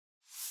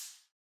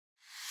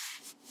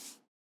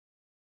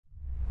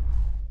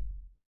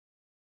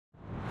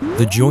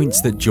The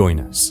joints that join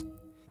us.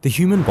 The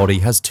human body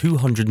has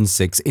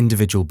 206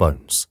 individual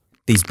bones.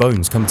 These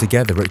bones come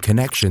together at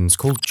connections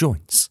called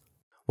joints.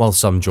 While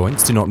some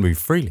joints do not move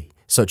freely,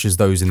 such as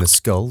those in the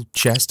skull,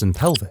 chest, and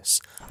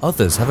pelvis,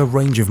 others have a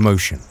range of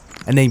motion,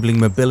 enabling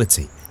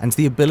mobility and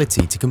the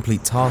ability to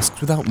complete tasks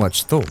without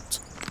much thought.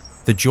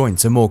 The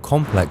joints are more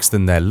complex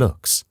than their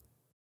looks.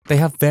 They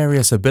have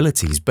various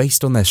abilities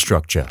based on their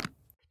structure.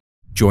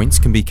 Joints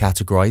can be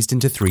categorized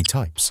into three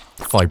types: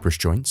 fibrous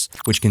joints,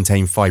 which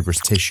contain fibrous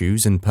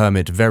tissues and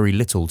permit very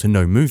little to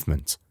no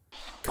movement;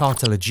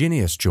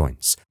 cartilaginous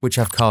joints, which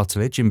have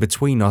cartilage in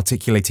between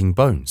articulating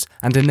bones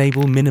and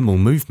enable minimal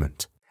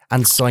movement;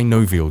 and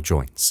synovial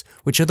joints,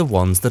 which are the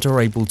ones that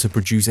are able to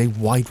produce a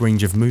wide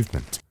range of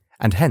movement,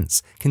 and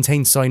hence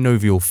contain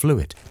synovial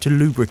fluid to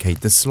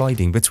lubricate the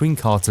sliding between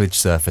cartilage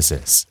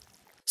surfaces.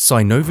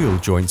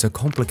 Synovial joints are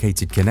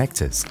complicated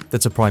connectors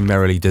that are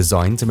primarily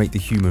designed to make the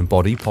human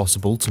body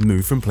possible to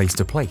move from place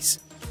to place,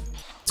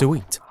 to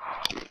eat,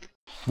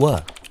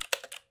 work,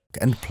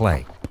 and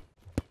play.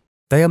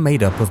 They are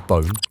made up of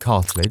bone,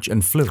 cartilage,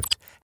 and fluid,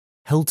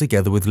 held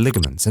together with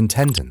ligaments and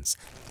tendons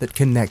that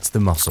connect the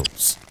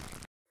muscles.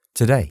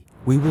 Today,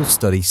 we will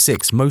study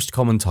 6 most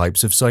common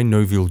types of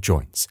synovial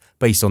joints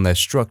based on their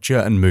structure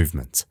and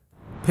movement.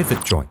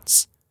 Pivot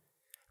joints.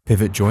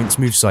 Pivot joints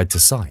move side to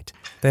side.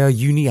 They are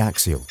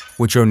uniaxial,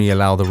 which only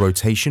allow the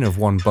rotation of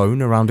one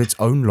bone around its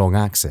own long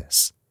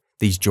axis.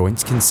 These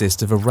joints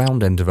consist of a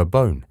round end of a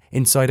bone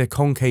inside a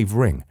concave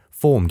ring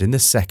formed in the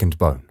second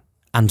bone,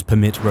 and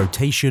permit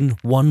rotation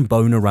one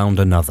bone around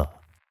another.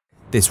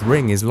 This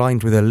ring is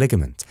lined with a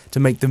ligament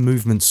to make the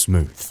movement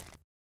smooth.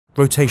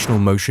 Rotational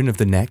motion of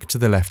the neck to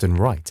the left and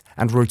right,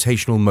 and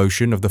rotational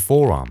motion of the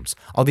forearms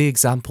are the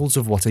examples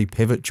of what a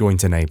pivot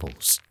joint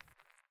enables.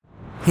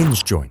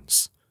 Hinge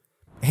joints.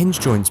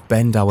 Hinge joints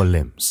bend our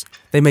limbs.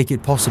 They make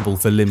it possible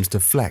for limbs to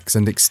flex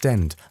and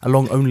extend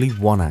along only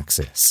one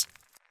axis.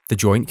 The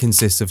joint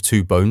consists of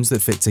 2 bones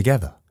that fit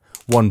together.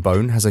 One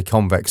bone has a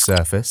convex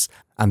surface,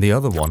 and the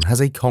other one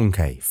has a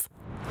concave.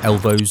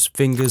 Elbows,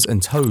 fingers,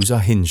 and toes are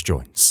hinge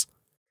joints.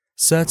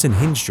 Certain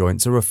hinge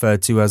joints are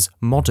referred to as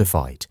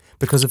modified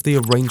because of the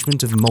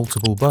arrangement of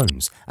multiple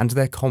bones and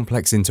their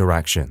complex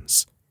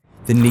interactions.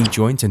 The knee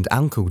joint and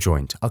ankle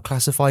joint are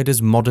classified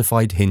as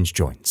modified hinge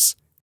joints.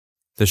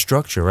 The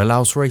structure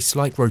allows for a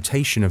slight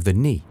rotation of the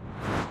knee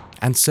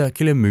and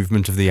circular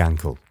movement of the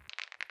ankle.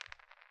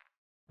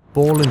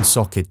 Ball and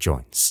socket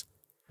joints.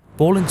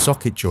 Ball and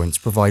socket joints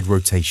provide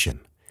rotation.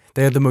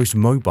 They are the most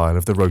mobile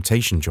of the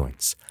rotation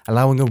joints,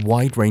 allowing a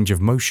wide range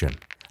of motion,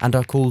 and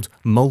are called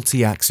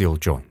multi-axial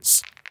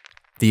joints.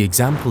 The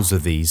examples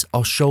of these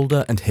are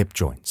shoulder and hip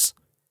joints.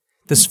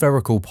 The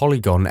spherical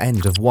polygon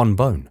end of one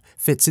bone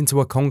fits into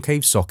a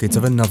concave socket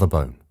of another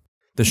bone.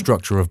 The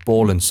structure of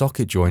ball and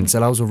socket joints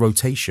allows a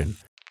rotation,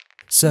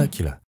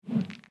 circular,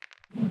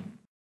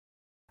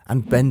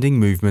 and bending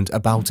movement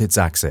about its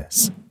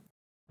axis.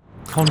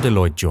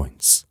 Condyloid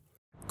joints.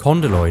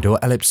 Condyloid or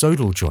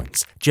ellipsoidal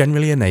joints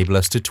generally enable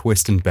us to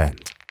twist and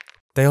bend.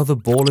 They are the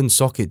ball and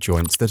socket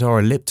joints that are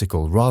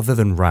elliptical rather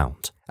than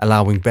round,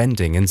 allowing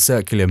bending and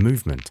circular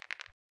movement,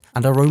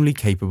 and are only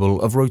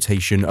capable of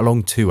rotation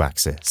along 2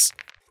 axes.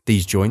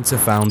 These joints are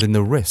found in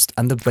the wrist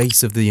and the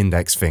base of the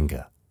index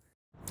finger.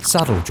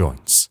 Saddle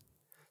joints.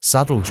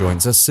 Saddle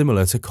joints are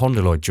similar to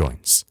condyloid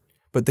joints,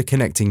 but the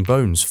connecting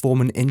bones form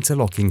an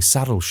interlocking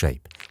saddle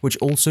shape, which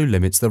also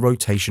limits the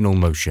rotational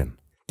motion.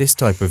 This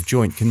type of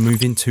joint can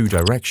move in 2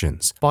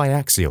 directions,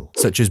 biaxial,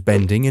 such as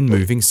bending and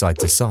moving side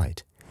to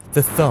side.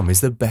 The thumb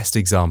is the best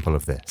example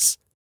of this.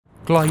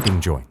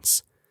 Gliding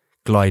joints.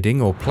 Gliding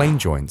or plane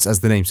joints, as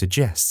the name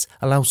suggests,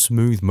 allow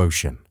smooth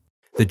motion.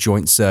 The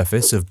joint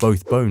surface of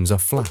both bones are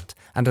flat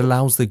and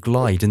allows the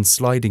glide and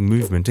sliding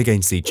movement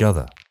against each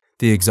other.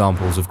 The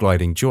examples of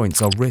gliding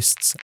joints are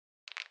wrists,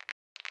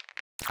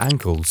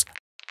 ankles,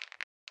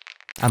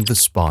 and the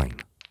spine.